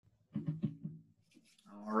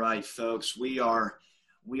All right, folks, we are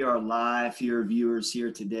live here, viewers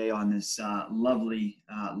here today on this lovely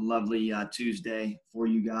Tuesday for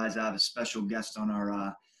you guys. I have a special guest on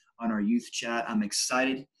our youth chat. I'm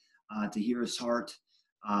excited to hear his heart,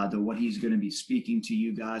 what he's going to be speaking to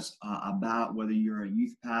you guys about, whether you're a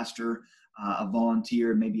youth pastor, a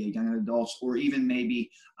volunteer, maybe a young adult, or even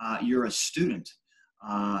maybe you're a student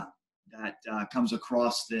that comes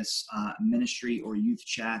across this ministry or youth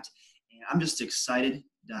chat. And I'm just excited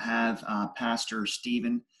to have Pastor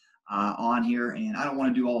Stephen on here. And I don't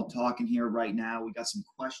want to do all the talking here right now. We got some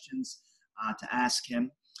questions to ask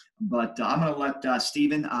him. But I'm going to let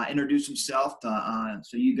Stephen introduce himself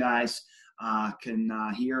so you guys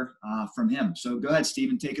can hear from him. So go ahead,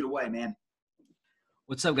 Stephen. Take it away, man.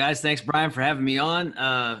 What's up, guys? Thanks, Brian, for having me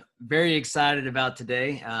on. Very excited about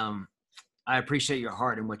today. I appreciate your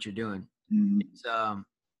heart and what you're doing. Mm-hmm.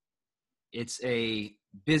 It's a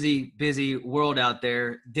busy world out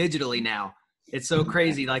there digitally now. It's so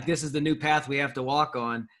crazy. Like, this is the new path we have to walk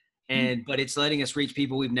on, but it's letting us reach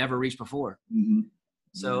people we've never reached before. Mm-hmm.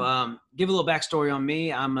 So give a little backstory on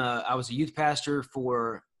me. I was a youth pastor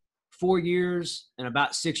for 4 years and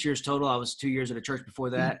about 6 years total. I was 2 years at a church before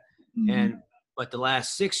that. Mm-hmm. But the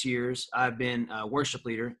last 6 years, I've been a worship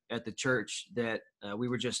leader at the church that we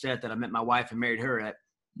were just at, that I met my wife and married her at.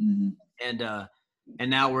 Mm-hmm. And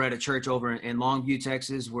now we're at a church over in Longview,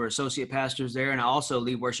 Texas. We're associate pastors there, and I also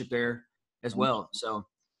lead worship there as well. So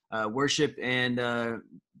worship and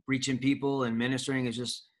reaching people and ministering is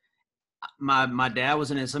just my dad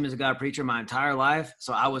was an Assemblies of God preacher my entire life.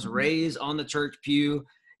 So I was raised on the church pew,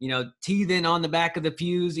 teething on the back of the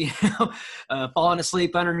pews, falling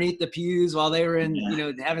asleep underneath the pews while they were in,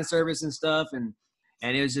 having service and stuff. And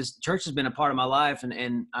it was just, church has been a part of my life.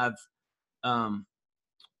 And I've,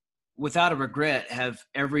 without a regret, have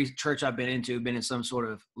every church I've been into been in some sort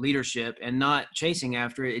of leadership and not chasing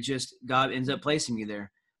after it. It just, God ends up placing me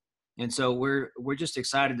there. And so we're just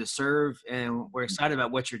excited to serve, and we're excited about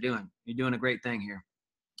what you're doing. You're doing a great thing here.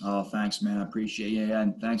 Oh, thanks, man. I appreciate it. Yeah,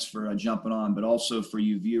 and thanks for jumping on, but also for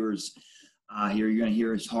you viewers here, you're going to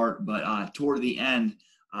hear his heart. But toward the end,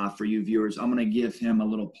 for you viewers, I'm going to give him a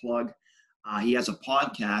little plug. He has a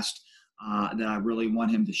podcast that I really want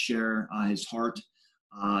him to share his heart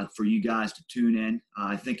for you guys to tune in.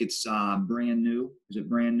 I think it's brand new. Is it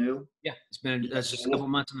brand new? Yeah, that's just a couple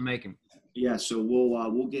months in the making. Yeah, so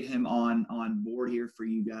we'll get him on board here for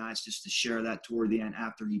you guys, just to share that toward the end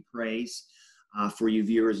after he prays for you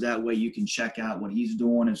viewers. That way you can check out what he's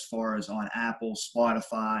doing as far as on Apple,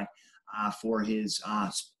 Spotify for his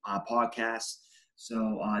podcast.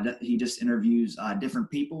 So he just interviews different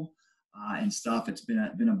people and stuff. It's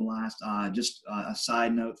been a blast. Just a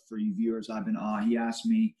side note for you viewers, he asked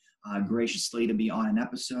me graciously to be on an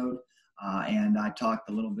episode, and I talked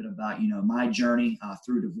a little bit about my journey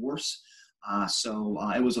through divorce. So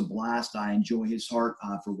it was a blast. I enjoy his heart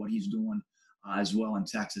for what he's doing as well in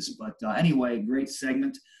Texas. But anyway, great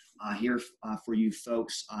segment here for you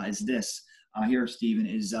folks is this. Here, Stephen,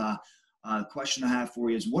 is a question I have for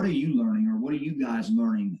you is, what are you learning, or what are you guys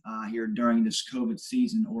learning here during this COVID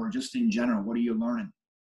season, or just in general? What are you learning?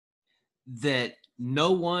 That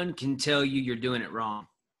no one can tell you you're doing it wrong,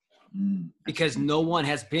 because no one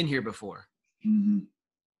has been here before. Mm-hmm.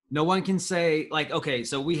 No one can say, like, okay,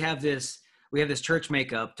 so we have this church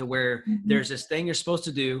makeup to where there's this thing you're supposed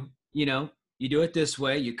to do. You do it this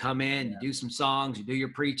way. You come in, you do some songs, you do your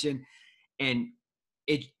preaching, and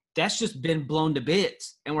that's just been blown to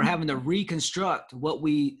bits. And we're having to reconstruct what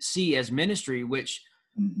we see as ministry, which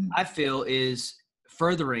I feel is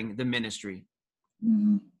furthering the ministry.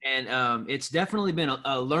 Mm-hmm. And it's definitely been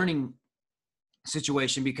a learning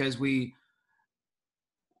situation, because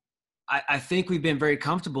I think we've been very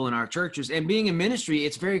comfortable in our churches, and being in ministry,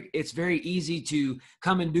 it's very easy to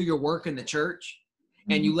come and do your work in the church,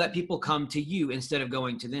 and you let people come to you instead of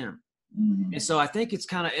going to them. Mm-hmm. And so I think it's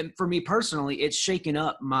kind of, and for me personally, it's shaken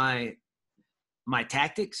up my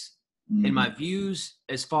tactics and my views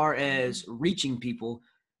as far as reaching people,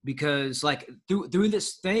 because like through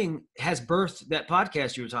this thing has birthed that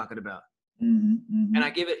podcast you were talking about. Mm-hmm. And I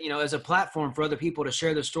give it, as a platform for other people to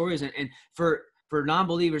share their stories, and for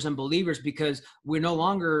non-believers and believers, because we're no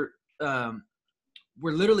longer,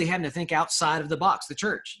 we're literally having to think outside of the box, the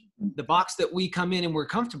church, the box that we come in and we're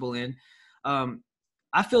comfortable in.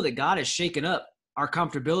 I feel that God has shaken up our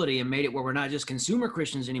comfortability and made it where we're not just consumer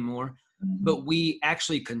Christians anymore, but we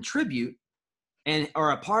actually contribute and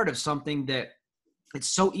are a part of something that it's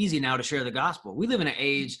so easy now to share the gospel. We live in an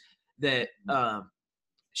age that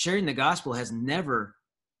sharing the gospel has never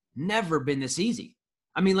been this easy.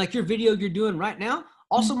 I mean, like your video you're doing right now,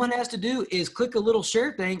 All someone has to do is click a little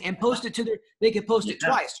share thing and post it to they can post it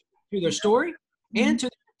twice, to their story and to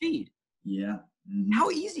their feed. Yeah.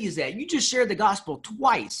 How easy is that? You just share the gospel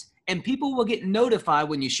twice, and people will get notified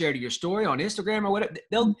when you share to your story on Instagram or whatever.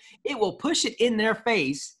 It will push it in their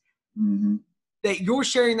face that you're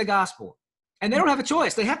sharing the gospel, and they don't have a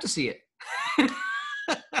choice. They have to see it.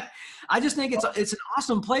 I just think it's an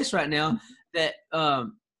awesome place right now that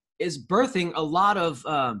is birthing a lot of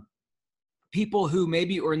people who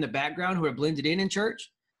maybe are in the background who are blended in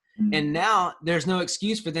church. And now there's no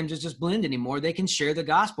excuse for them to just blend anymore. They can share the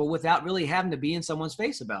gospel without really having to be in someone's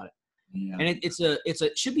face about it. Yeah. And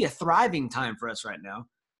it should be a thriving time for us right now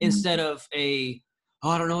instead of I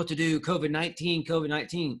don't know what to do.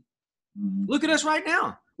 COVID-19. Look at us right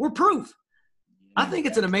now. We're proof. I think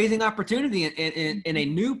it's an amazing opportunity in a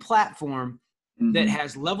new platform that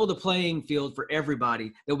has leveled the playing field for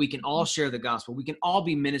everybody, that we can all share the gospel. We can all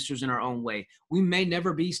be ministers in our own way. We may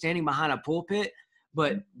never be standing behind a pulpit,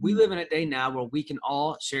 but we live in a day now where we can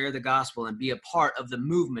all share the gospel and be a part of the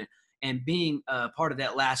movement and being a part of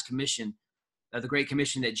that last commission, the Great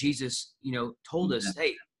Commission that Jesus, told us.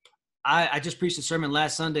 Hey, I just preached a sermon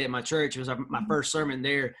last Sunday at my church. It was my first sermon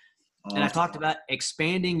there. And I talked about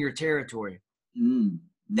expanding your territory.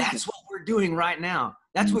 That's what we're doing right now.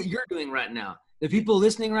 That's what you're doing right now. The people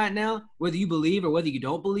listening right now, whether you believe or whether you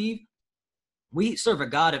don't believe, we serve a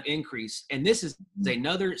God of increase, and this is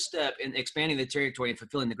another step in expanding the territory and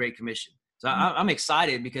fulfilling the Great Commission. So I'm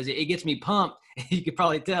excited because it gets me pumped. You could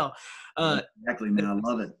probably tell. Exactly, man. I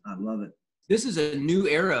love it. I love it. This is a new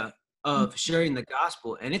era of sharing the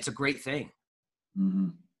gospel, and it's a great thing.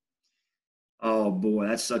 Oh, boy,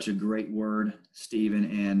 that's such a great word, Stephen.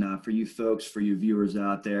 And for you folks, for you viewers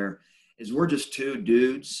out there, is we're just two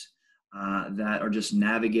dudes that are just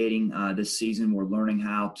navigating this season. We're learning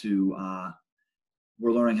how to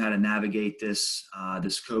navigate this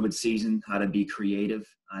COVID season, how to be creative.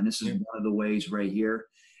 And this is one of the ways right here.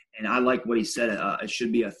 And I like what he said. It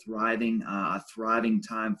should be a thriving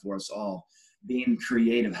time for us all. Being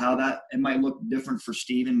creative, it might look different for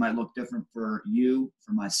Stephen, might look different for you,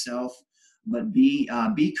 for myself, but be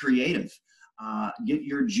creative. Get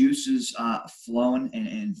your juices flowing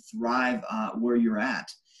and thrive where you're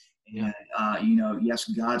at. And, yes,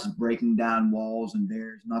 God's breaking down walls and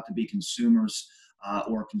barriers, not to be consumers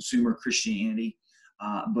or consumer Christianity,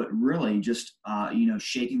 but really just,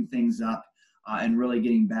 shaking things up and really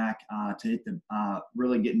getting back to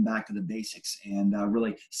getting back to the basics and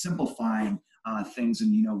really simplifying things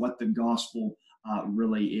and, what the gospel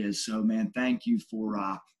really is. So, man, thank you for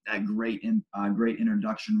that great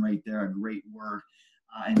introduction right there, a great word.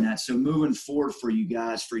 And that. So moving forward for you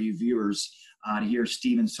guys, for you viewers, to hear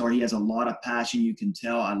Stephen Sard, he has a lot of passion. You can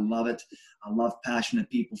tell. I love it. I love passionate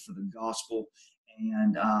people for the gospel.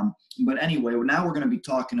 And but anyway, now we're going to be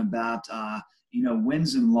talking about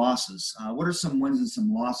wins and losses. What are some wins and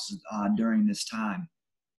some losses during this time?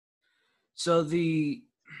 So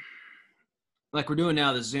like we're doing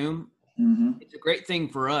now, the Zoom, it's a great thing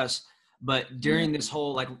for us. But during this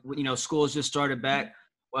whole, schools just started back.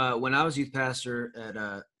 When I was youth pastor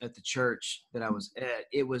at the church that I was at,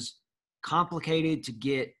 it was complicated to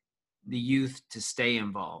get the youth to stay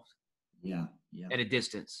involved. Yeah. At a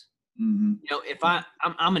distance. If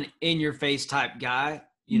I'm an in-your-face type guy,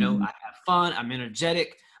 I have fun, I'm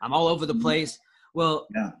energetic, I'm all over the place. Well,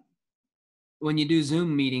 when you do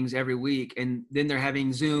Zoom meetings every week, and then they're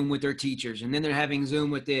having Zoom with their teachers, and then they're having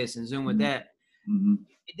Zoom with this and Zoom with that,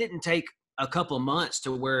 it didn't take a couple of months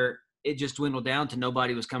to where it just dwindled down to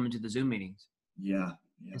nobody was coming to the Zoom meetings. Yeah.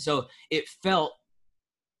 And so it felt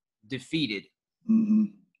defeated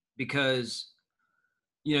because,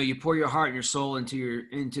 you pour your heart and your soul into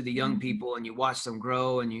the young people, and you watch them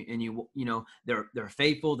grow, and they're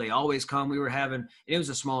faithful. They always come. It was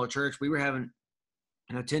a smaller church. We were having,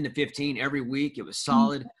 10 to 15 every week. It was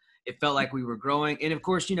solid. It felt like we were growing. And of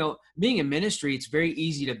course, being in ministry, it's very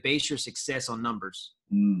easy to base your success on numbers.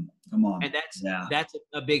 Come on. And that's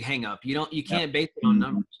a big hang up. You can't base it on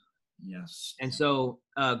numbers. Yes. And so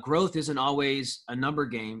growth isn't always a number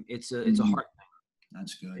game. It's a heart thing.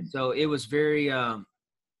 That's good. And so it was very, and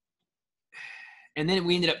then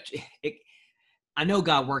we ended up, I know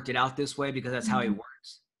God worked it out this way because that's how he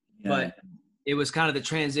works. Yeah. But it was kind of the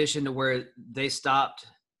transition to where they stopped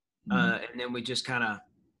and then we just kind of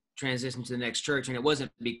transitioned to the next church. And it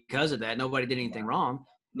wasn't because of that. Nobody did anything wrong.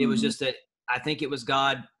 It was just that I think it was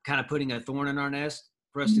God kind of putting a thorn in our nest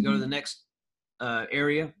for us to go to the next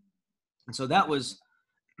area. And so that was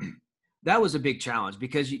a big challenge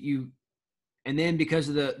because and then because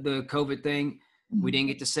of the COVID thing, we didn't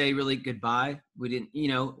get to say really goodbye. We didn't,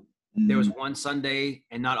 there was one Sunday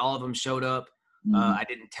and not all of them showed up. I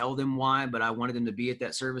didn't tell them why, but I wanted them to be at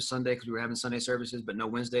that service Sunday because we were having Sunday services, but no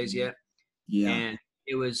Wednesdays yet. Yeah. And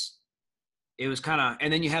it was kind of,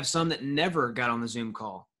 and then you have some that never got on the Zoom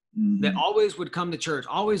call, that always would come to church,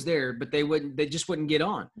 always there, but they just wouldn't get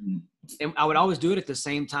on. And I would always do it at the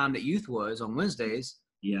same time that youth was on Wednesdays.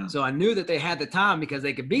 Yeah. So I knew that they had the time because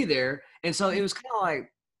they could be there. And so it was kind of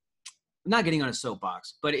like, not getting on a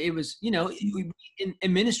soapbox, but it was, in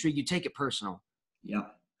ministry, you take it personal. Yeah.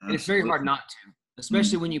 And it's very hard not to,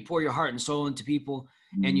 especially when you pour your heart and soul into people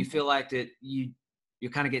and you feel like that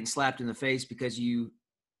you're kind of getting slapped in the face because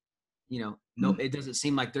no, it doesn't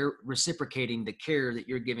seem like they're reciprocating the care that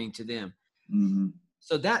you're giving to them.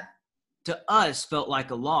 So that to us felt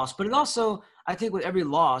like a loss, but it also, I think with every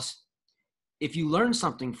loss, if you learn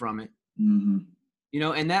something from it,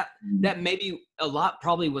 and that maybe a lot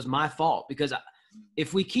probably was my fault, because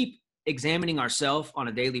if we keep examining ourselves on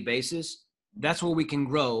a daily basis, that's where we can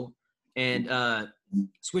grow and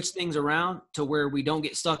switch things around to where we don't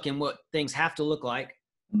get stuck in what things have to look like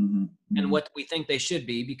and what we think they should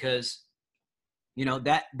be, because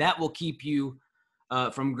that will keep you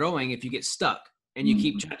from growing if you get stuck and you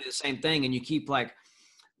keep trying to do the same thing. And you keep, like,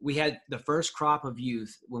 we had the first crop of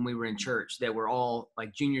youth when we were in church that were all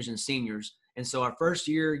like juniors and seniors. And so our first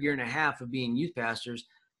year and a half of being youth pastors,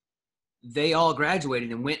 they all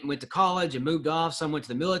graduated and went to college and moved off. Some went to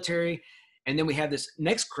the military. And then we had this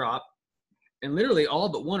next crop, and literally all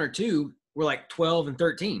but one or two were like 12 and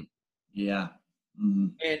 13. Yeah.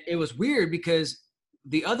 And it was weird because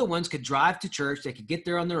the other ones could drive to church. They could get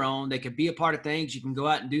there on their own. They could be a part of things. You can go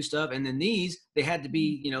out and do stuff. And then these, they had to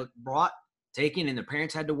be, brought, taken, and their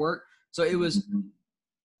parents had to work. So it was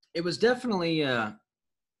definitely the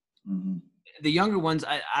younger ones.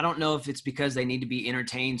 I don't know if it's because they need to be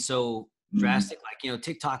entertained so drastic. Like,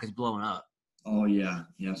 TikTok is blowing up. Oh yeah.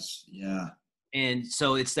 Yes. Yeah. And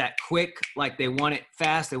so it's that quick, like they want it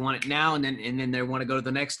fast, they want it now, and then they want to go to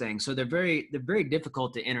the next thing. So they're very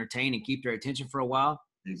difficult to entertain and keep their attention for a while.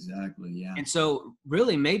 Exactly. Yeah. And so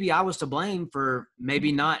really maybe I was to blame for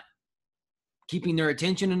maybe not keeping their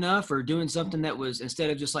attention enough, or doing something that was,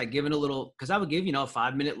 instead of just like giving a little, because I would give, a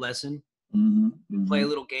 5-minute lesson, play a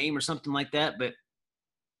little game or something like that. But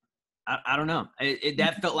I don't know.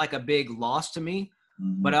 That felt like a big loss to me.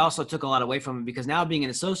 But I also took a lot away from it, because now being an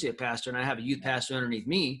associate pastor and I have a youth pastor underneath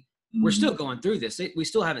me, we're still going through this. We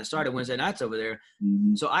still haven't started Wednesday nights over there.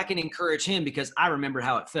 So I can encourage him because I remember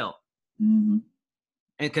how it felt. And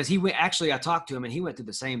because I talked to him and he went through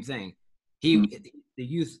the same thing. The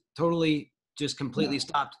youth totally just completely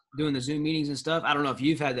stopped doing the Zoom meetings and stuff. I don't know if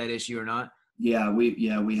you've had that issue or not. Yeah,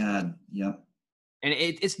 we had. Yep. And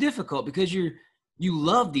it's difficult because you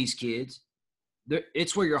love these kids.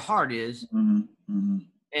 It's where your heart is.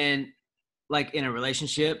 And like in a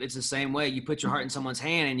relationship, it's the same way. You put your heart in someone's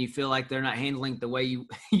hand and you feel like they're not handling it the way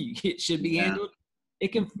it should be handled. It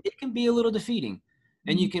can be a little defeating,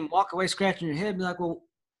 and you can walk away scratching your head and be like, well,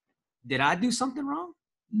 did I do something wrong?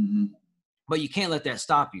 But you can't let that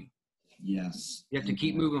stop you. Yes. You have to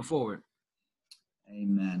keep moving forward.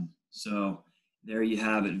 Amen. So there you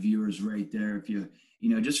have it, viewers, right there. If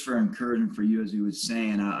just for encouragement for you, as he was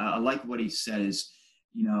saying, I like what he said is,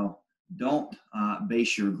 don't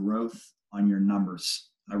base your growth on your numbers.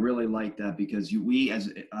 I really like that, because we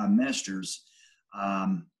as ministers,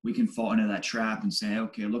 we can fall into that trap and say,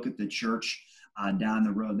 okay, look at the church down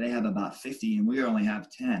the road. They have about 50 and we only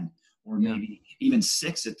have 10, or maybe even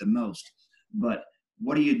 6 at the most. But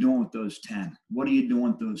what are you doing with those 10? What are you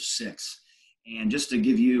doing with those 6? And just to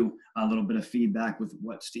give you a little bit of feedback with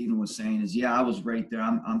what Stephen was saying is, I was right there.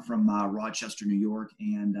 I'm from Rochester, New York.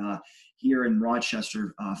 And here in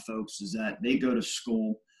Rochester, folks, is that they go to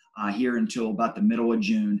school here until about the middle of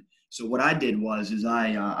June. So what I did was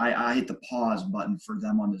I hit the pause button for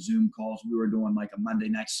them on the Zoom calls. We were doing like a Monday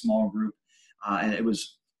night small group. And it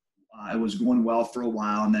was going well for a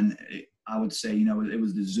while. And then I would say, it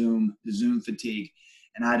was the Zoom fatigue.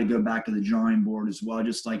 And I had to go back to the drawing board as well,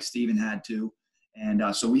 just like Stephen had to. And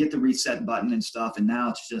so we hit the reset button and stuff. And now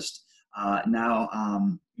it's just gave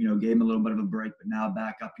him a little bit of a break, but now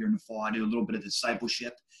back up here in the fall, I do a little bit of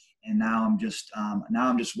discipleship. And now I'm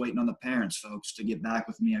just waiting on the parents, folks, to get back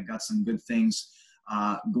with me. I've got some good things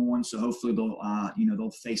going. So hopefully they'll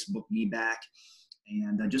Facebook me back,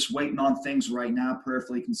 and just waiting on things right now,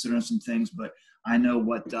 prayerfully considering some things. But I know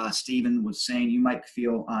what Stephen was saying. You might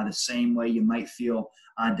feel the same way. You might feel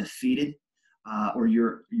defeated, or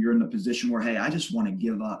you're in the position where, hey, I just want to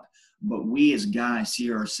give up. But we as guys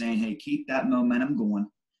here are saying, hey, keep that momentum going.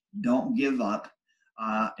 Don't give up.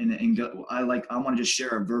 I want to just share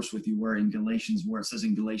a verse with you where it says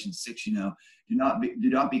in Galatians 6, do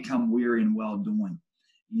not become weary in well doing.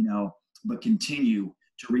 but continue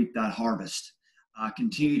to reap that harvest.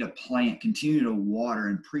 Continue to plant, continue to water,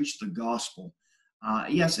 and preach the gospel.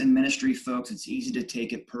 Yes, in ministry, folks, it's easy to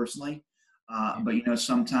take it personally. But,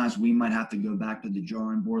 sometimes we might have to go back to the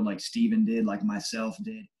drawing board like Stephen did, like myself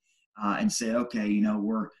did, and say, okay,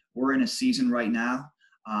 we're in a season right now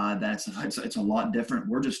that's it's a lot different.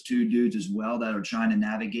 We're just two dudes as well that are trying to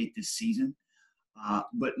navigate this season.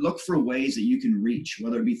 But look for ways that you can reach,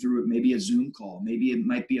 whether it be through maybe a Zoom call, maybe it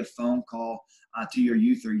might be a phone call to your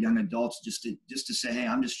youth or young adults, just to say, hey,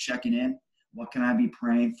 I'm just checking in. What can I be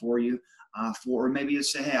praying for you for? Or maybe to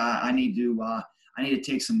say, hey, I need to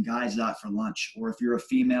take some guys out for lunch. Or if you're a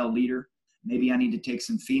female leader, maybe I need to take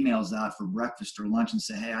some females out for breakfast or lunch and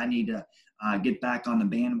say, hey, I need to get back on the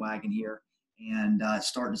bandwagon here and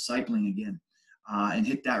start discipling again and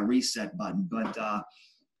hit that reset button. But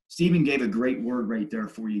Stephen gave a great word right there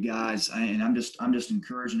for you guys, and I'm just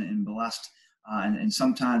encouraging and blessed. And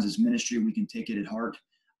sometimes as ministry, we can take it at heart,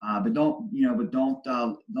 but don't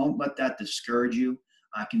let that discourage you.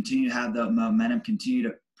 Continue to have the momentum. Continue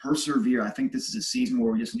to persevere. I think this is a season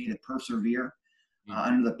where we just need to persevere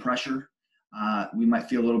under the pressure. We might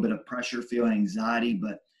feel a little bit of pressure, feel anxiety,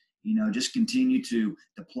 but just continue to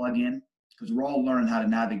plug in, because we're all learning how to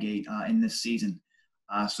navigate in this season.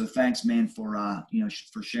 So thanks, man, for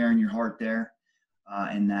for sharing your heart there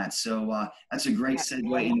and that. So that's a great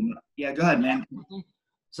segue into. Yeah, go ahead, man.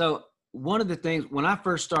 So one of the things when I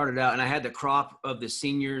first started out, and I had the crop of the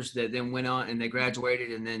seniors that then went on and they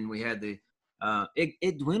graduated, and then we had the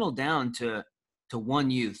it dwindled down to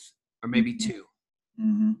one youth or maybe two,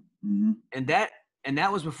 and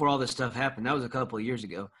that was before all this stuff happened. That was a couple of years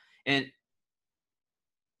ago, and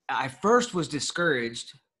I first was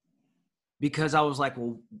discouraged because I was like,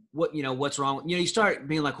 well, what's wrong? You start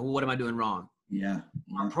being like, well, what am I doing wrong? Yeah.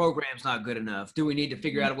 Our program's not good enough. Do we need to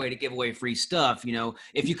figure out a way to give away free stuff?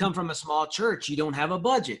 If you come from a small church, you don't have a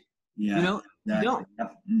budget. Yeah. You don't.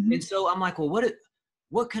 Yep. And so I'm like, well,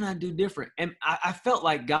 what can I do different? And I felt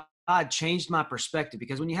like God changed my perspective,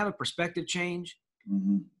 because when you have a perspective change,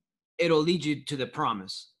 it'll lead you to the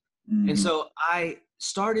promise. And so I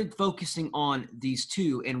started focusing on these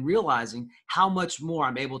two and realizing how much more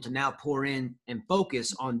I'm able to now pour in and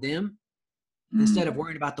focus on them instead of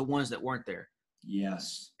worrying about the ones that weren't there.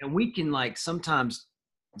 Yes. And we can sometimes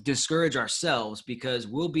discourage ourselves because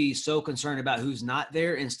we'll be so concerned about who's not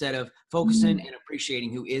there instead of focusing and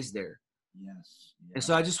appreciating who is there. Yes. And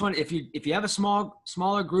so I just want, if you have a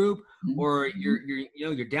smaller group, or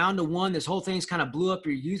you're down to one, this whole thing's kind of blew up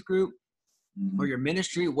your youth group or your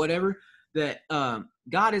ministry, whatever, that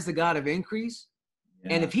God is the God of increase.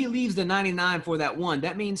 Yeah. And if he leaves the 99 for that one,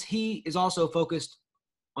 that means he is also focused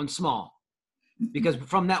on small, because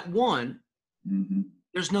from that one,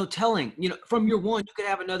 there's no telling, from your one, you could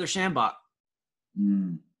have another Shambach.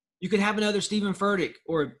 You could have another Stephen Furtick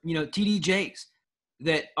or, TD Jakes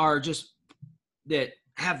that are that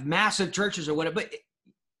have massive churches or whatever. But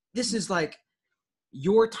this is like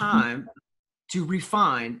your time to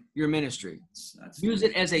refine your ministry. Use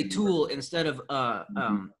it as a tool instead of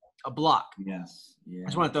a block. Yes. Yeah. I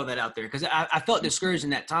just want to throw that out there, because I felt discouraged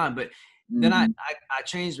in that time, but then I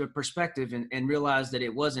changed the perspective and realized that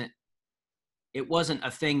it wasn't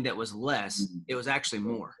a thing that was less. It was actually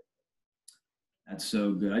more. That's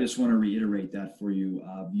so good. I just want to reiterate that for you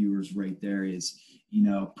viewers right there is,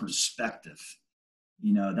 perspective.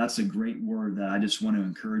 That's a great word that I just want to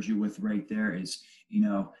encourage you with right there is,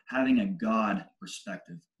 having a God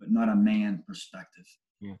perspective, but not a man perspective.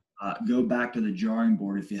 Yeah. Go back to the drawing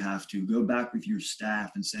board if you have to. Go back with your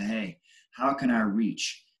staff and say, hey, how can I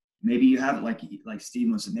reach? Maybe you have, like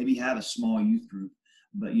Stephen said, maybe you have a small youth group,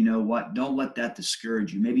 but you know what? Don't let that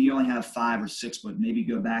discourage you. Maybe you only have 5 or 6, but maybe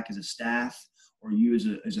go back as a staff or you as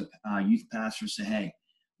a youth pastor, say, hey,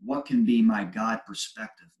 what can be my God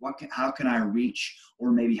perspective? How can I reach,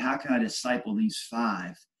 or maybe how can I disciple these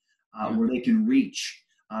 5 where they can reach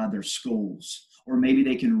their schools, or maybe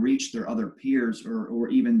they can reach their other peers, or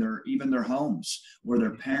even their homes where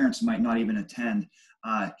their parents might not even attend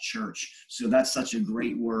church. So that's such a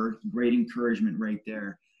great word, great encouragement right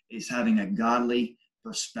there, is having a godly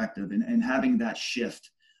perspective and having that shift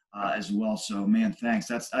as well. So man, thanks.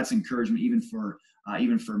 That's encouragement even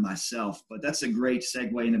for myself. But that's a great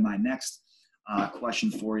segue into my next question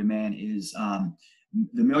for you, man, is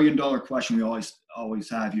the $1 million question we always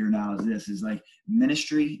have here now is this, is like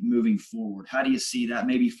ministry moving forward. How do you see that,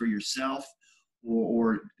 maybe for yourself,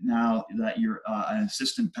 or now that you're an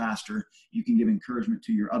assistant pastor, you can give encouragement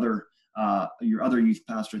to your other youth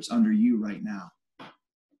pastor that's under you right now?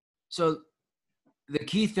 So the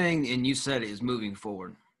key thing, and you said it, is moving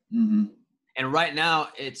forward. And right now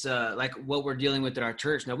it's like what we're dealing with at our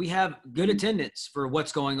church. Now we have good attendance for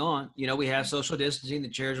what's going on. You know, we have social distancing, the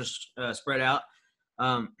chairs are spread out.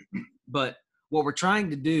 But what we're trying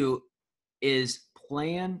to do is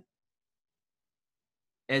plan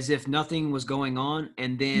as if nothing was going on.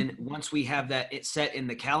 And then once we have that it's set in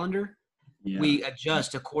the calendar, we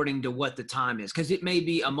adjust according to what the time is. Cause it may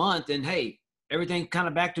be a month and hey, everything kind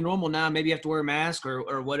of back to normal now. Maybe you have to wear a mask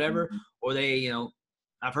or whatever, or they, you know,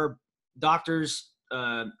 I've heard doctors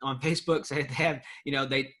on Facebook say they have, you know,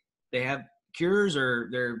 they have cures or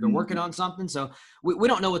they're working on something. So we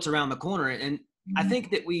don't know what's around the corner. And I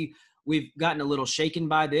think that we've gotten a little shaken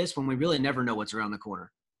by this when we really never know what's around the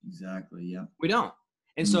corner. Exactly. Yeah. We don't.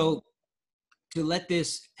 And so to let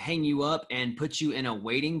this hang you up and put you in a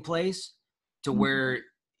waiting place to where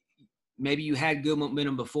maybe you had good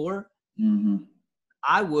momentum before,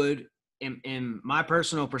 I would, in my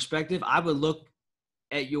personal perspective, I would look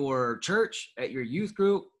at your church, at your youth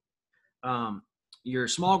group, your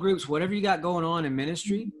small groups, whatever you got going on in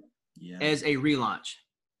ministry as a relaunch.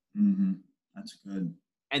 That's good.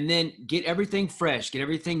 And then get everything fresh, get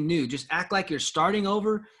everything new. Just act like you're starting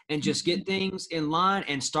over and just get things in line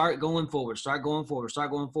and start going forward.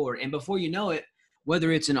 And before you know it,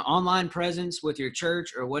 whether it's an online presence with your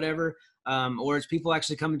church or whatever, or it's people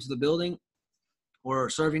actually coming to the building or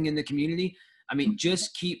serving in the community, I mean,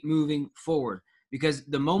 just keep moving forward. Because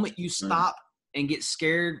the moment you stop and get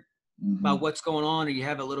scared by what's going on, or you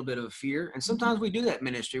have a little bit of fear, and sometimes we do that in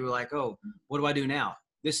ministry, we're like, oh, what do I do now?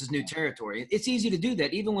 This is new territory. It's easy to do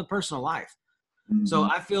that, even with personal life. So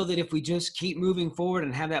I feel that if we just keep moving forward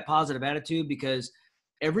and have that positive attitude, because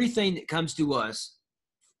everything that comes to us,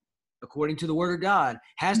 according to the word of God,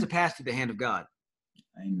 has to pass through the hand of God.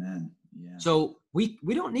 Amen. Yeah. So we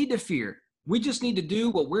don't need to fear. We just need to do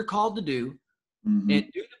what we're called to do and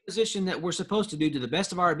do the position that we're supposed to do to the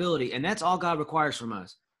best of our ability. And that's all God requires from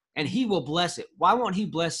us. And he will bless it. Why won't he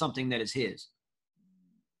bless something that is his?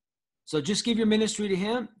 So just give your ministry to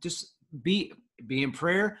him. Just be in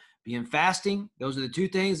prayer, be in fasting. Those are the two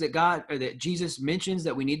things that Jesus mentions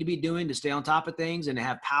that we need to be doing to stay on top of things and to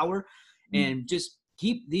have power. And just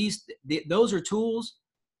keep those are tools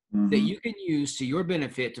that you can use to your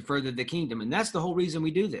benefit to further the kingdom. And that's the whole reason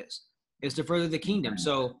we do this, is to further the kingdom.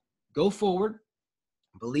 So go forward.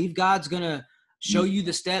 Believe God's going to show you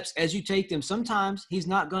the steps as you take them. Sometimes he's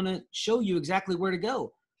not going to show you exactly where to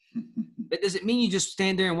go. That doesn't mean you just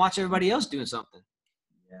stand there and watch everybody else doing something.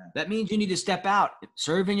 That means you need to step out,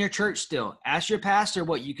 serve in your church still. Ask your pastor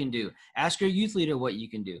what you can do. Ask your youth leader what you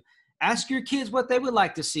can do. Ask your kids what they would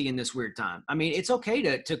like to see in this weird time. I mean, it's okay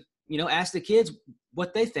to ask the kids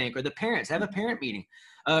what they think, or the parents. Have a parent meeting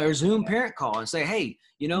or Zoom parent call and say, hey,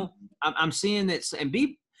 I'm seeing this, and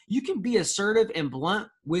you can be assertive and blunt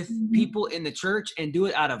with people in the church and do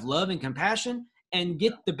it out of love and compassion and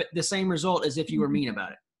get the same result as if you were mean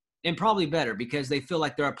about it. And probably better, because they feel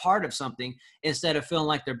like they're a part of something instead of feeling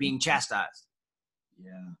like they're being chastised.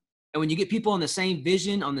 Yeah. And when you get people on the same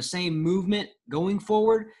vision, on the same movement going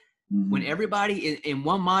forward, when everybody is in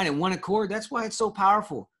one mind and one accord, that's why it's so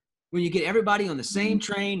powerful. When you get everybody on the same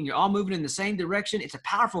train and you're all moving in the same direction, it's a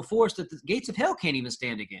powerful force that the gates of hell can't even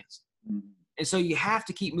stand against. And so you have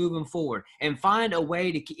to keep moving forward and find a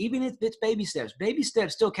way to, even if it's baby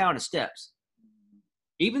steps still count as steps.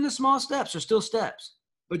 Even the small steps are still steps.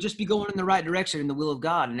 But just be going in the right direction in the will of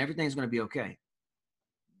God, and everything's going to be okay.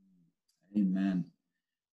 Amen.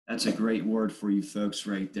 That's a great word for you folks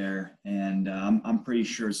right there. And I'm pretty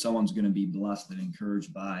sure someone's going to be blessed and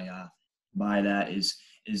encouraged by that. Is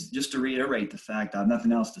just to reiterate the fact, I have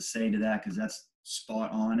nothing else to say to that, because that's spot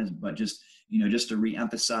on. But just to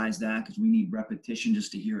reemphasize that, because we need repetition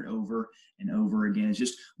just to hear it over and over again. Is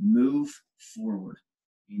just move forward,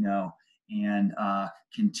 and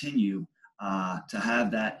continue to have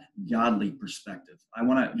that godly perspective. I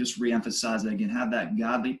want to just reemphasize that again. Have that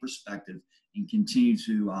godly perspective and continue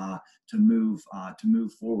to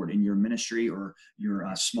move forward in your ministry or your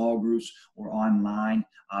small groups or online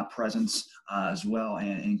presence as well,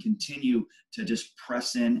 and continue to just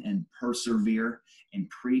press in and persevere and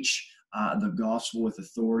preach the gospel with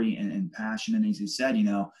authority and passion. And as he said,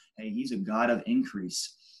 hey, he's a God of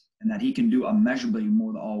increase, and that he can do immeasurably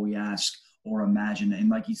more than all we ask or imagine. And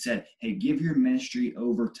like he said, hey, give your ministry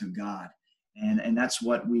over to God. And that's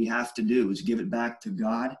what we have to do, is give it back to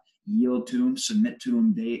God, yield to him, submit to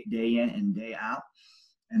him day in and day out.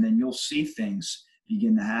 And then you'll see things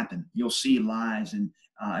begin to happen. You'll see lives in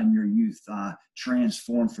your youth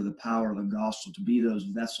transformed for the power of the gospel, to be those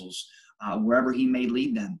vessels wherever he may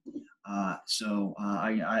lead them That's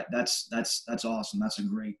awesome. That's a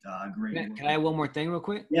great word. Can I add one more thing real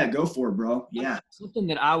quick? Yeah, go for it, bro. Yeah. Something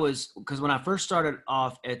that because when I first started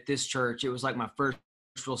off at this church, it was like my first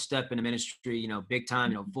real step into ministry, big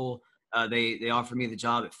time, full. They offered me the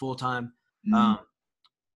job at full time. Mm-hmm.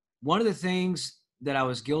 One of the things that I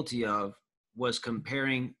was guilty of was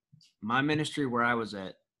comparing my ministry where I was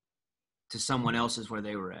at to someone else's where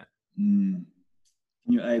they were at. Mm.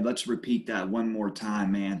 Hey, let's repeat that one more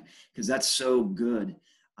time, man, because that's so good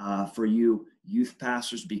for you youth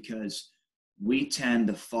pastors, because we tend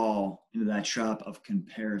to fall into that trap of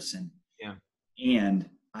comparison. Yeah. And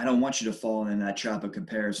I don't want you to fall into that trap of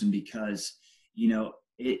comparison, because,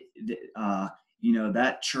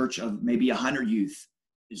 that church of maybe 100 youth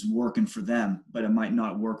is working for them, but it might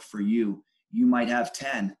not work for you. You might have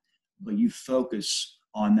 10, but you focus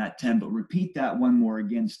on that 10. But repeat that one more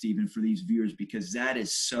again, Stephen, for these viewers, because that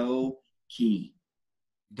is so key.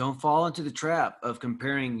 Don't fall into the trap of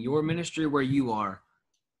comparing your ministry where you are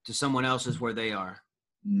to someone else's where they are.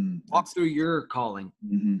 Walk through your calling.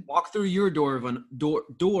 Mm-hmm. Walk through your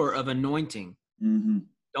door of anointing. Mm-hmm.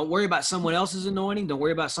 Don't worry about someone else's anointing. Don't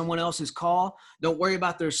worry about someone else's call. Don't worry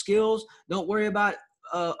about their skills. Don't worry about,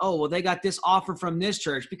 they got this offer from this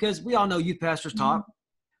church, because we all know youth pastors talk.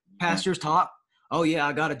 Pastors talk. Oh yeah,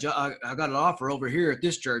 I got an offer over here at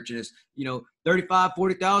this church, and it's,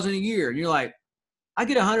 $35,000-$40,000 a year. And you're like, I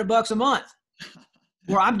get $100 a month,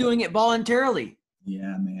 or I'm doing it voluntarily.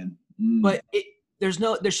 Yeah, man. But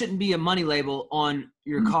there shouldn't be a money label on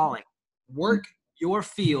your calling. Work your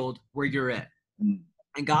field where you're at, and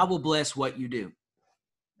God will bless what you do.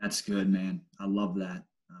 That's good, man. I love that.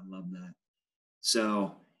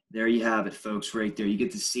 So there you have it, folks, right there. You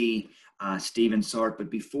get to see Stephen Sark.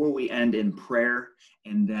 But before we end in prayer,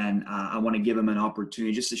 and then I want to give him an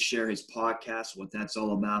opportunity just to share his podcast, what that's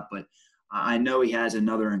all about. But I know he has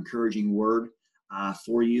another encouraging word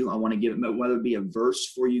for you. I want to give him, whether it be a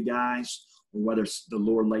verse for you guys, or whether the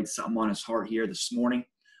Lord laid something on his heart here this morning.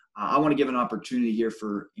 I want to give an opportunity here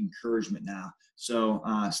for encouragement now. So,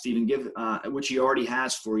 Stephen, give what he already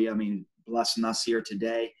has for you. I mean, blessing us here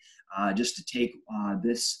today, just to take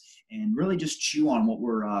this and really just chew on what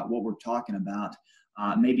we're talking about.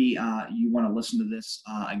 Maybe you want to listen to this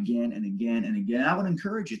again and again and again. I would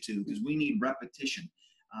encourage you to, because we need repetition,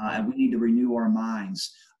 and we need to renew our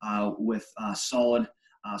minds with solid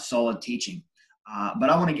teaching. But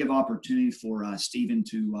I want to give opportunity for Stephen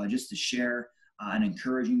to just to share an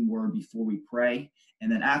encouraging word before we pray.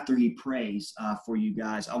 And then after he prays for you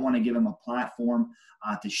guys, I want to give him a platform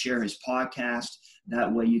to share his podcast.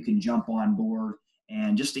 That way you can jump on board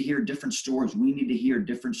and just to hear different stories. We need to hear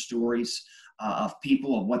different stories of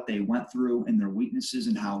people, of what they went through and their weaknesses,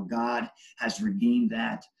 and how God has redeemed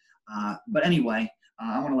that. But anyway,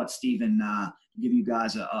 I want to let Stephen give you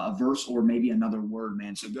guys a verse or maybe another word,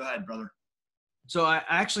 man. So go ahead, brother. So I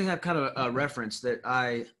actually have kind of a reference that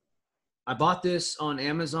I bought this on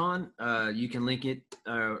Amazon. You can link it,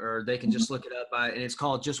 or they can just look it up. And it's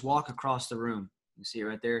called "Just Walk Across the Room." You see it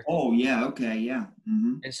right there. Oh yeah, okay, yeah.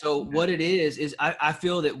 Mm-hmm. And so what it is I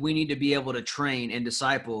feel that we need to be able to train and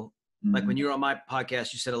disciple. Mm-hmm. Like when you were on my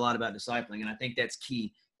podcast, you said a lot about discipling, and I think that's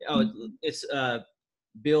key. Oh, it's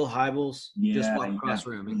Bill Hybels, Just Walk Across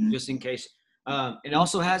the Room, mm-hmm. just in case. It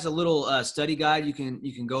also has a little study guide you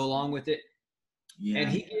can go along with it. Yeah. And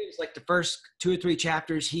he gives, like, the first 2 or 3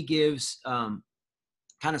 chapters, he gives kind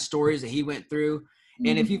of stories that he went through. Mm-hmm.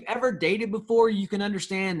 And if you've ever dated before, you can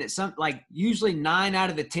understand that usually 9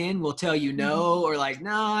 out of the 10 will tell you no, or like,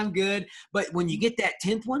 no, I'm good. But when you get that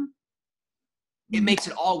 10th one, it makes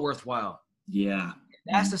it all worthwhile. Yeah.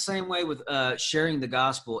 That's the same way with sharing the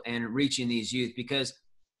gospel and reaching these youth, because,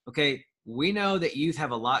 okay, we know that youth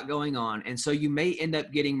have a lot going on, and so you may end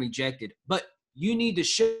up getting rejected, but you need to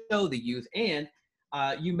show the youth, and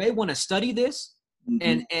you may want to study this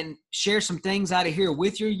and share some things out of here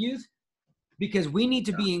with your youth, because we need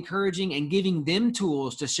to be encouraging and giving them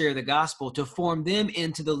tools to share the gospel, to form them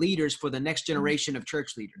into the leaders for the next generation of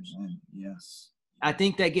church leaders. Yes. I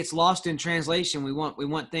think that gets lost in translation. We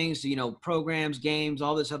want things, programs, games,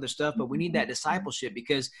 all this other stuff, but we need that discipleship,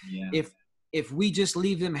 because if we just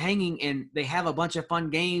leave them hanging and they have a bunch of fun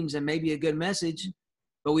games and maybe a good message,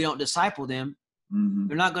 but we don't disciple them,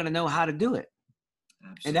 they're not going to know how to do it.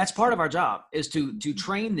 Absolutely. And that's part of our job, is to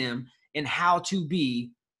train them in how to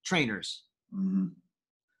be trainers. Mm-hmm.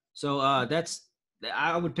 So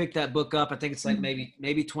I would pick that book up. I think it's like maybe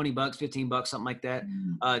 $20, $15, something like that.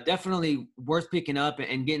 Definitely worth picking up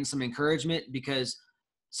and getting some encouragement, because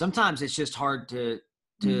sometimes it's just hard to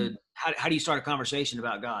how do you start a conversation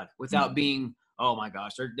about God without being oh my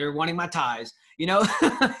gosh, they're wanting my ties. You know,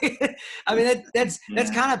 I mean, that's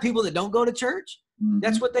kind of people that don't go to church. Mm-hmm.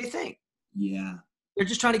 That's what they think. Yeah. They're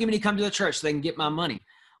just trying to get me to come to the church so they can get my money.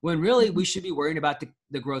 When really we should be worrying about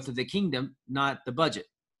the growth of the kingdom, not the budget.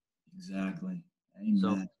 Exactly. Amen.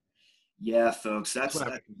 So, yeah, folks, that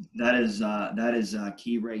is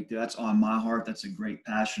key right there. That's on my heart. That's a great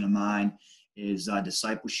passion of mine, is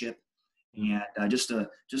discipleship. And just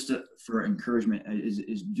for encouragement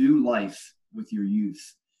is do life with your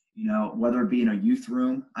youth. You know, whether it be in a youth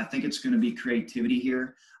room, I think it's going to be creativity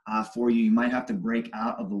here for you. You might have to break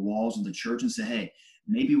out of the walls of the church and say, hey,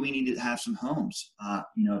 maybe we need to have some homes.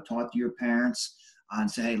 You know, talk to your parents and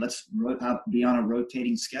say, hey, let's be on a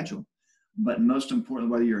rotating schedule. But most importantly,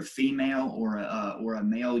 whether you're a female or a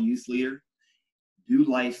male youth leader, do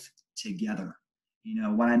life together. You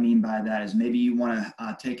know, what I mean by that is maybe you want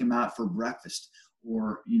to take them out for breakfast,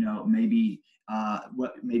 or, you know, maybe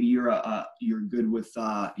you're good with,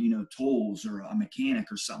 you know, tools or a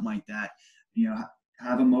mechanic or something like that. You know,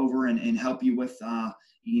 have them over and help you with,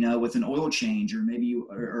 you know, with an oil change, or maybe you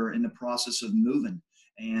are in the process of moving,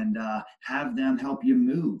 and have them help you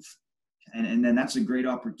move. And then that's a great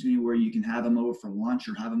opportunity where you can have them over for lunch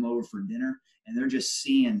or have them over for dinner, and they're just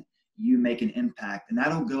seeing you make an impact. And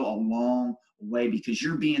that'll go a long way, because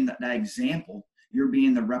you're being that example. You're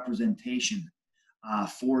being the representation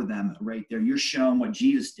for them right there. You're showing what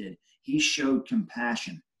Jesus did. He showed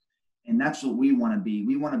compassion. And that's what we want to be.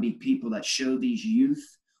 We want to be people that show these youth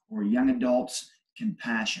or young adults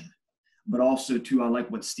compassion. But also, too, I like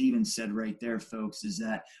what Stephen said right there, folks, is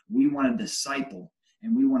that we want to disciple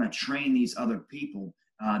and we want to train these other people,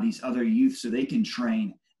 these other youth, so they can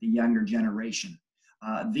train the younger generation.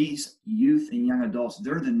 These youth and young adults,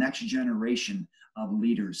 they're the next generation of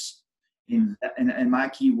leaders. And my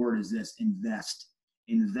key word is this: invest.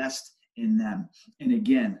 Invest in them. And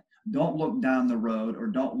again, don't look down the road, or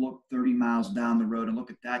don't look 30 miles down the road and look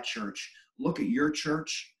at that church. Look at your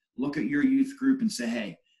church, look at your youth group, and say,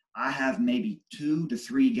 hey, I have maybe 2 to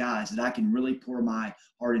 3 guys that I can really pour my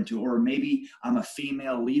heart into. Or maybe I'm a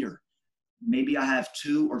female leader. Maybe I have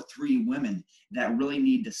 2 or 3 women that really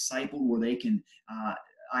need discipled, where they can,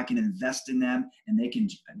 I can invest in them, and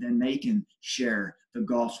they can share the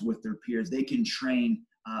gospel with their peers. They can train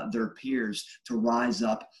their peers to rise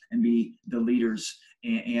up and be the leaders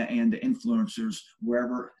and the influencers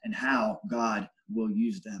wherever and how God will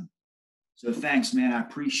use them. So thanks, man. I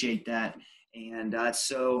appreciate that. And that's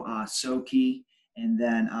so key. And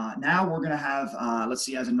then now we're going to have, let's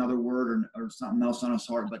see, has another word or something else on his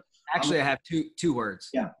heart. But actually, I have two words.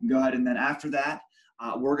 Yeah, go ahead. And then after that,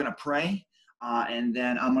 we're going to pray. And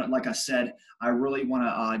then I'm going to, like I said, I really want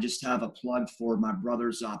to just have a plug for my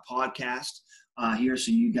brother's podcast here,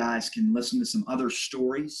 so you guys can listen to some other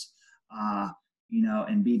stories, you know,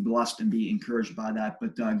 and be blessed and be encouraged by that.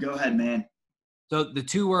 But go ahead, man. So the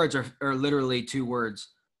 2 words are literally 2 words.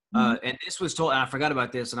 And this was told, and I forgot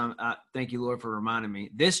about this, and I thank you, Lord, for reminding me.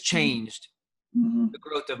 This changed the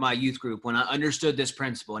growth of my youth group when I understood this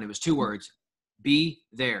principle, and it was 2 words: be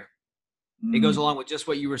there. It goes along with just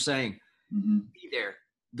what you were saying. Be there.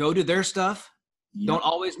 Go to their stuff. Yep. Don't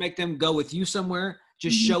always make them go with you somewhere.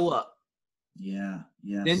 Just show up. Yeah.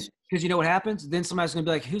 Yes. Then, because you know what happens? Then somebody's going to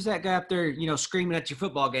be like, who's that guy up there, you know, screaming at your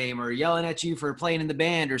football game or yelling at you for playing in the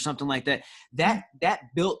band or something like that. That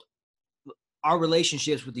built our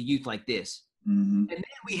relationships with the youth like this. And then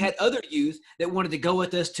we had other youth that wanted to go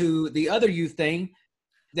with us to the other youth thing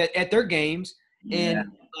that at their games. And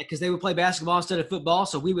like, cause they would play basketball instead of football.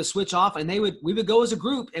 So we would switch off, and we would go as a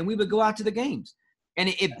group, and we would go out to the games. And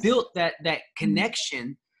it built that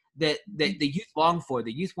connection that the youth long for.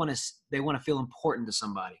 The youth want to feel important to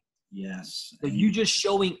somebody. Yes. So you just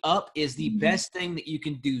showing up is the best thing that you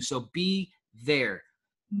can do. So be there.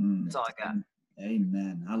 That's all I got.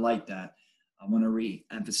 Amen. I like that. I want to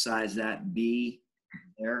re-emphasize that: be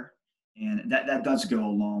there. And that does go a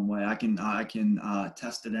long way. I can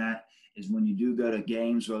attest to that. Is when you do go to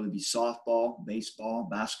games, whether it be softball, baseball,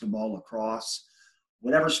 basketball, lacrosse,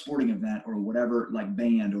 whatever sporting event, or whatever, like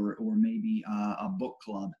band, or maybe a book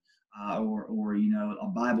club, or you know, a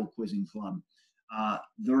Bible quizzing club,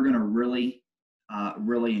 they're going to really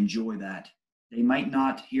enjoy that. They might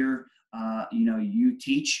not hear you know, you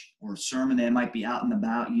teach or sermon. They might be out and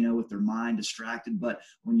about, you know, with their mind distracted. But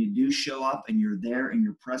when you do show up and you're there and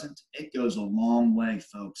you're present, it goes a long way,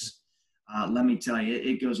 folks. Let me tell you,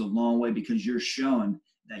 it goes a long way, because you're showing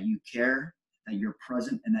that you care, that you're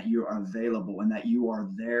present, and that you are available, and that you are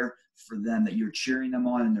there for them, that you're cheering them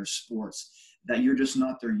on in their sports, that you're just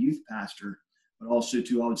not their youth pastor, but also,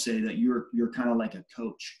 too, I would say that you're kind of like a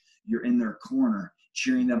coach. You're in their corner,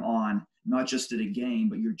 cheering them on, not just at a game,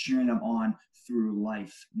 but you're cheering them on through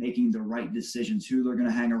life, making the right decisions, who they're going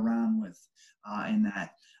to hang around with in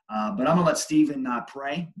that. But I'm going to let Stephen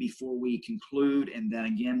pray before we conclude. And then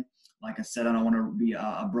again, like I said, I don't want to be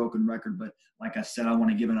a broken record, but like I said, I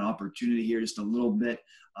want to give an opportunity here, just a little bit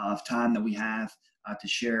of time that we have to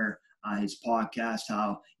share his podcast,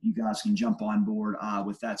 how you guys can jump on board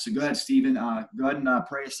with that. So go ahead, Stephen. Go ahead and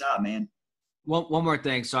pray us out, man. One more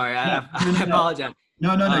thing. Sorry, I apologize.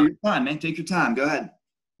 No, you're fine, man. Take your time. Go ahead.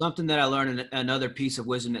 Something that I learned, another piece of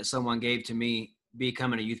wisdom that someone gave to me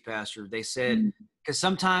becoming a youth pastor. They said, because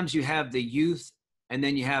sometimes you have the youth and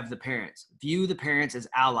then you have the parents. View the parents as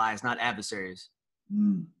allies, not adversaries.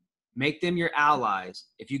 Make them your allies.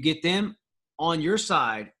 If you get them on your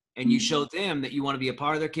side and you show them that you want to be a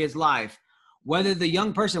part of their kid's life, whether the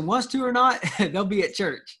young person wants to or not, they'll be at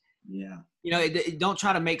church. Yeah. You know, don't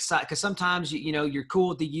try to make side, because sometimes, you know, you're cool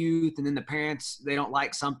with the youth and then the parents, they don't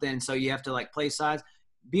like something. So you have to like play sides.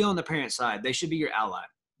 Be on the parent side. They should be your ally.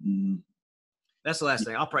 That's the last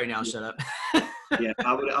thing. I'll pray now and shut up. Yeah,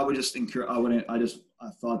 I would just encourage. I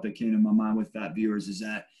thought that came to my mind with that, viewers, is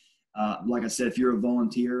that, like I said, if you're a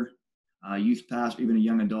volunteer, youth pastor, even a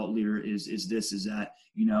young adult leader, is that,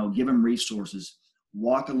 you know, give them resources,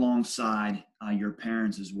 walk alongside your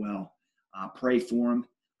parents as well, pray for them.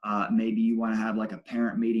 Maybe you want to have like a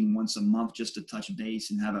parent meeting once a month just to touch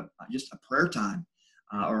base and have just a prayer time,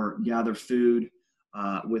 or gather food.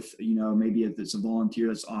 With, you know, maybe if it's a volunteer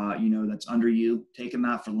that's, you know, that's under you, take them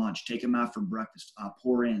out for lunch, take them out for breakfast,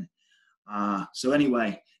 pour in. So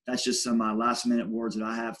anyway, that's just some last minute words that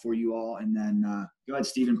I have for you all. And then go ahead,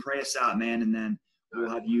 Stephen, pray us out, man. And then we'll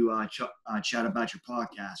have you chat about your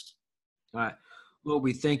podcast. All right. Lord,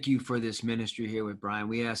 we thank you for this ministry here with Brian.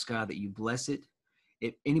 We ask, God, that you bless it.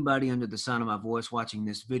 If anybody under the sound of my voice watching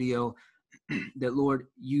this video, that, Lord,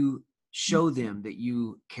 you show them that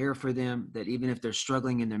you care for them, that even if they're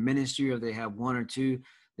struggling in their ministry or they have one or two,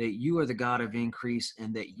 that you are the God of increase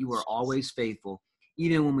and that you are always faithful.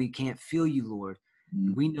 Even when we can't feel you, Lord,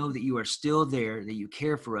 we know that you are still there, that you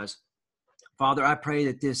care for us. Father, I pray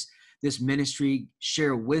that this ministry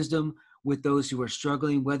share wisdom with those who are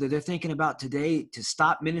struggling, whether they're thinking about today to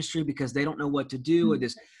stop ministry because they don't know what to do, or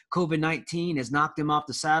this COVID-19 has knocked them off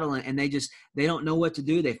the saddle and they don't know what to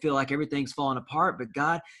do. They feel like everything's falling apart, but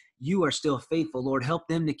God, you are still faithful. Lord, help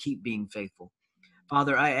them to keep being faithful.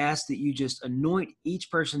 Father, I ask that you just anoint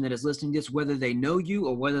each person that is listening to this, whether they know you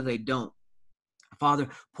or whether they don't. Father,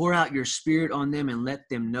 pour out your spirit on them and let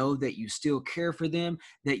them know that you still care for them,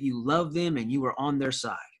 that you love them, and you are on their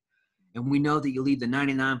side. And we know that you leave the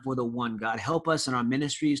 99 for the one. God, help us in our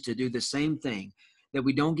ministries to do the same thing, that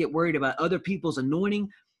we don't get worried about other people's anointing,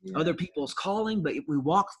 other people's calling, but we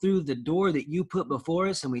walk through the door that you put before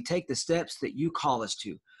us and we take the steps that you call us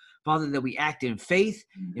to. Father, that we act in faith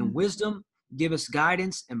and wisdom. Give us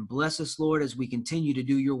guidance and bless us, Lord, as we continue to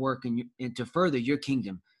do your work and to further your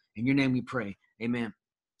kingdom. In your name we pray. Amen.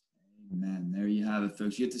 Amen. There you have it,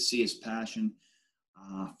 folks. You get to see his passion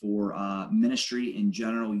for ministry in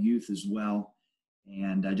general, youth as well.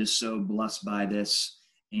 And just so blessed by this.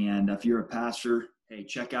 And if you're a pastor, hey,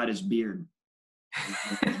 check out his beard.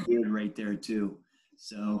 His beard right there too.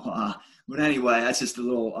 So, but anyway, that's just a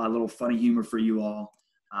little funny humor for you all.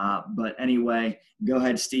 But anyway, go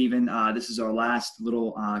ahead, Stephen. This is our last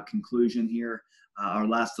little conclusion here, our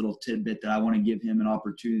last little tidbit that I want to give him an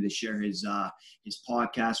opportunity to share his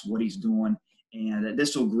podcast, what he's doing, and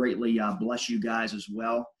this will greatly bless you guys as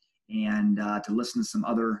well, and to listen to some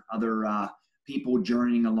other people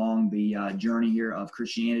journeying along the journey here of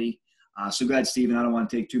Christianity. So go ahead, Stephen. I don't want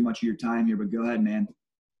to take too much of your time here, but go ahead, man.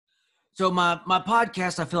 So my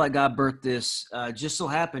podcast, I feel like God birthed this, just so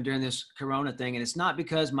happened during this Corona thing. And it's not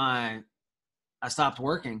because I stopped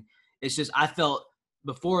working. It's just, I felt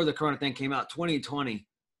before the Corona thing came out, 2020,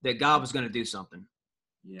 that God was going to do something.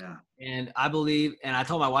 Yeah. And I believe, and I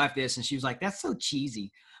told my wife this and she was like, that's so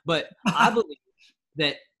cheesy. But I believe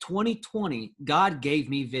that 2020, God gave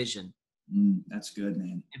me vision. That's good,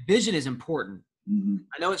 man. And vision is important.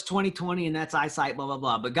 I know it's 2020 and that's eyesight, blah, blah,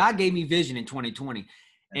 blah. But God gave me vision in 2020.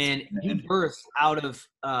 And he birthed out of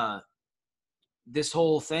this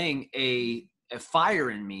whole thing a fire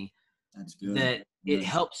in me. That's good. That it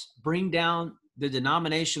helps bring down the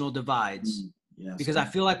denominational divides. Yes, because I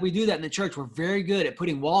feel like we do that in the church. We're very good at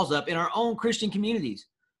putting walls up in our own Christian communities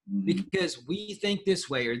because we think this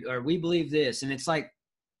way or we believe this. And it's like,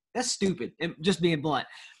 that's stupid. And just being blunt,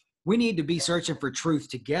 we need to be searching for truth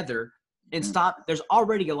together and stop. There's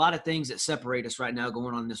already a lot of things that separate us right now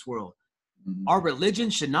going on in this world. Our religion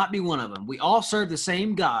should not be one of them. We all serve the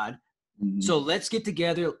same God. So let's get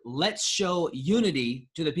together. Let's show unity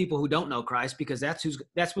to the people who don't know Christ, because that's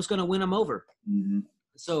what's going to win them over.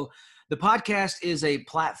 So the podcast is a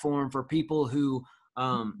platform for people who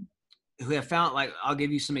have found, like, I'll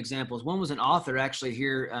give you some examples. One was an author actually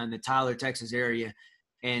here in the Tyler, Texas area.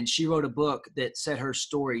 And she wrote a book that said her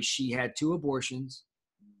story. She had 2 abortions.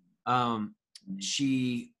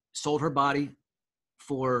 She sold her body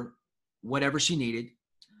for whatever she needed.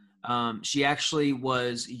 She actually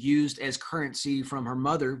was used as currency from her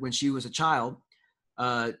mother when she was a child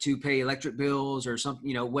to pay electric bills or something,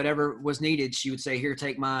 you know, whatever was needed. She would say, here,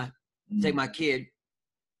 take my kid.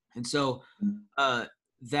 And so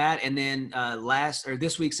that, and then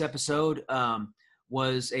this week's episode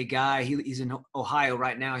was a guy, he's in Ohio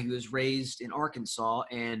right now. He was raised in Arkansas,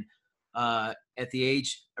 and around the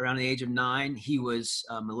age of 9, he was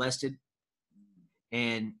molested.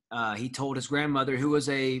 And he told his grandmother, who was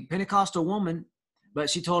a Pentecostal woman, but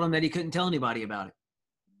she told him that he couldn't tell anybody about it.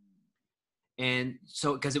 And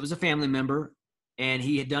so, because it was a family member, and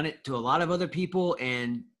he had done it to a lot of other people,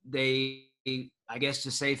 and they, I guess,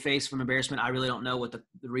 to save face from embarrassment, I really don't know what the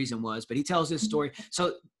reason was, but he tells this story.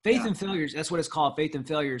 So Faith and Failures, that's what it's called, Faith and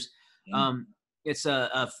Failures. It's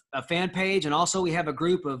a fan page, and also we have a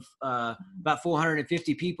group of about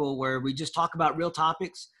 450 people where we just talk about real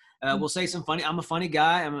topics. We'll say some funny. I'm a funny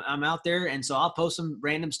guy. I'm out there, and so I'll post some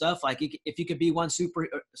random stuff like, if you could be one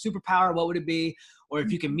superpower, what would it be? Or if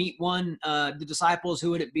you can meet one the disciples,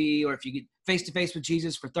 who would it be? Or if you get face to face with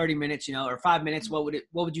Jesus for 30 minutes, you know, or 5 minutes, what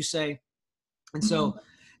would you say? And so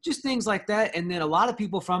just things like that. And then a lot of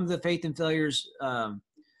people from the Faith and Failures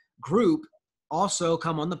group also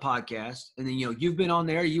come on the podcast. And then, you know, you've been on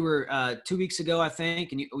there. You were 2 weeks ago, I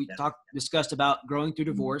think, and we discussed about growing through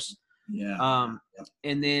divorce.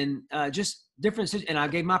 And then just different, and I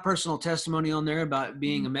gave my personal testimony on there about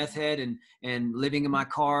being a meth head and living in my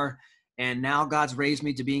car. And now God's raised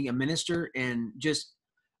me to being a minister, and just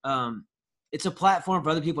it's a platform for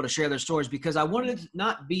other people to share their stories, because I wanted it to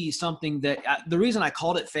not be something that the reason I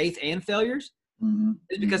called it Faith and Failures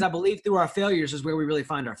is because I believe through our failures is where we really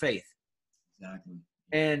find our faith. Exactly.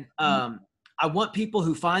 And I want people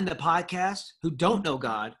who find the podcast who don't know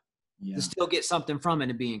God to still get something from it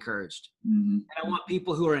and be encouraged. And I want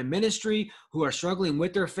people who are in ministry, who are struggling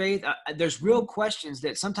with their faith. There's real questions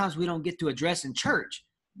that sometimes we don't get to address in church.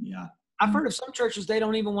 I've heard of some churches, they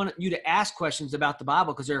don't even want you to ask questions about the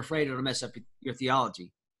Bible because they're afraid it'll mess up your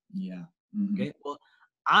theology. Okay. Well,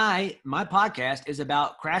 my podcast is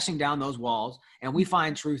about crashing down those walls, and we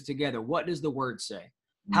find truth together. What does the word say?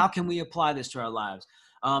 How can we apply this to our lives?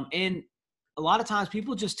 And a lot of times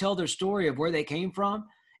people just tell their story of where they came from,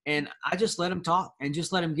 and I just let them talk and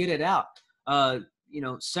just let them get it out. You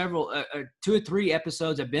know, several, 2 or 3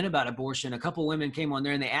 episodes have been about abortion. A couple women came on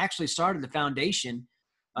there, and they actually started the foundation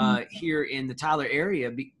here in the Tyler area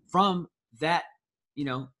from that, you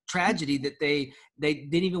know, tragedy that they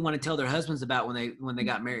didn't even want to tell their husbands about when they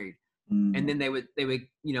got married. And then they would,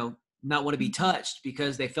 you know, not want to be touched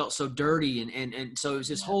because they felt so dirty. And so it was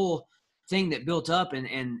this whole thing that built up,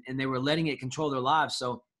 and they were letting it control their lives.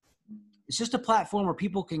 So it's just a platform where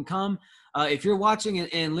people can come. If you're watching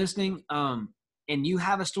and listening, and you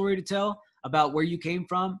have a story to tell about where you came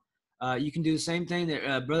from, you can do the same thing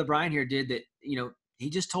that Brother Brian here did, that, you know, he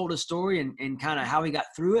just told a story and kind of how he got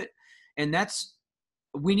through it. And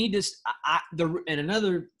we need this. And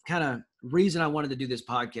another kind of reason I wanted to do this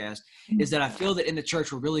podcast is that I feel that in the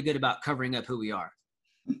church, we're really good about covering up who we are.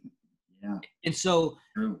 And so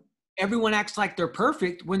everyone acts like they're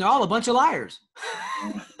perfect when they're all a bunch of liars.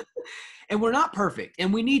 And we're not perfect.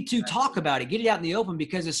 And we need to talk about it, get it out in the open,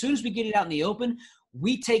 because as soon as we get it out in the open,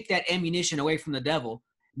 we take that ammunition away from the devil.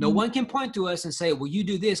 No one can point to us and say, well, you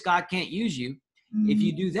do this, God can't use you. If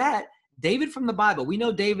you do that, David from the Bible, we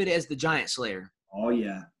know David as the giant slayer. Oh,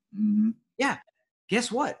 yeah. Yeah.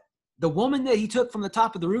 Guess what? The woman that he took from the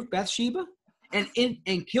top of the roof, Bathsheba,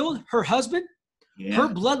 and killed her husband, her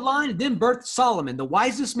bloodline, then birthed Solomon, the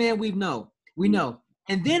wisest man we know.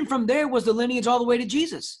 And then from there was the lineage all the way to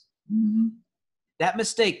Jesus. That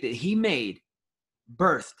mistake that he made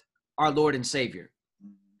birthed our Lord and Savior.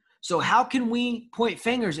 So how can we point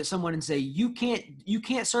fingers at someone and say, you can't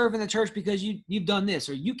serve in the church because you've done this,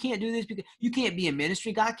 or you can't do this because you can't be in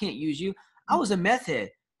ministry, God can't use you. I was a meth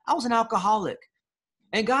head. I was an alcoholic.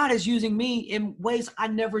 And God is using me in ways I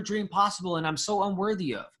never dreamed possible, and I'm so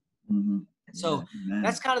unworthy of. So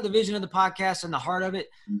that's kind of the vision of the podcast and the heart of it.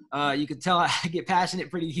 You can tell I get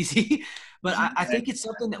passionate pretty easy, but I think it's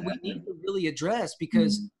something that we need to really address,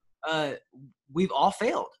 because we've all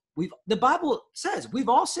failed. The Bible says we've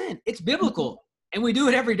all sinned. It's biblical, and we do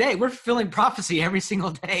it every day. We're fulfilling prophecy every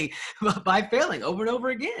single day by failing over and over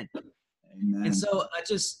again. Amen. And so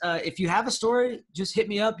if you have a story, just hit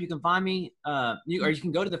me up. You can find me, or you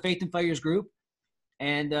can go to the Faith and Failures group,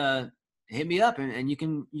 and hit me up and you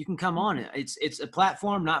can come on. It's a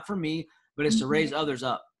platform, not for me, but it's to raise others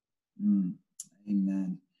up.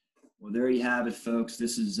 Amen. Well, there you have it, folks.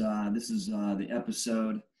 This is the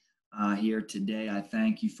episode here today. I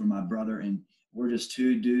thank you for my brother, and we're just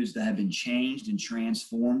two dudes that have been changed and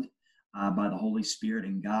transformed by the Holy Spirit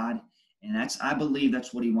and God. And I believe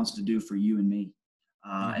that's what he wants to do for you and me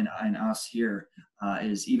and us here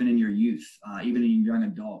is even in your youth, even in your young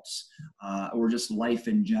adults, or just life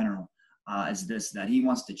in general, is that he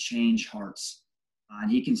wants to change hearts. And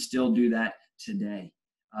he can still do that today.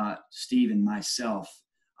 Steve and myself.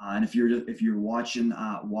 And if you're watching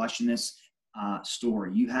this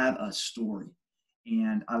story, you have a story.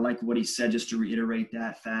 And I like what he said, just to reiterate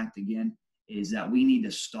that fact again, is that we need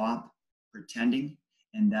to stop pretending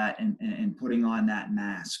and putting on that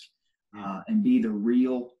mask and be the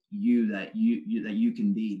real you that you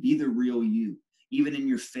can be. Be the real you, even in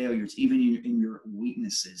your failures, even in your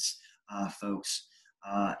weaknesses, folks.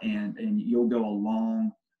 And you'll go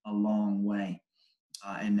a long way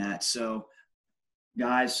in that. So,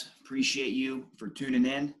 guys, appreciate you for tuning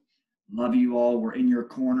in. Love you all. We're in your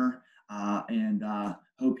corner, and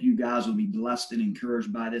hope you guys will be blessed and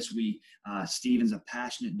encouraged by this. Stephen's a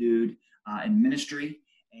passionate dude in ministry,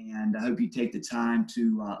 and I hope you take the time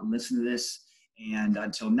to listen to this. And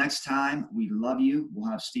until next time, we love you. We'll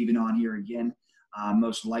have Stephen on here again,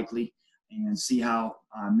 most likely, and see how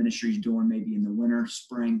ministry is doing maybe in the winter,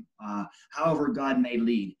 spring, however God may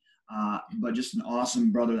lead. But just an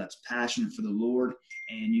awesome brother that's passionate for the Lord,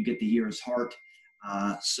 and you get to hear his heart.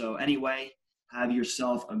 So anyway, have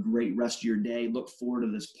yourself a great rest of your day. Look forward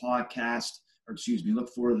to this podcast, look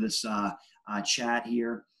forward to this chat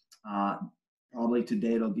here. Probably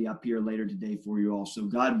today, it'll be up here later today for you all. So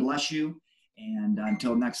God bless you. And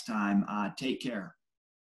until next time, take care.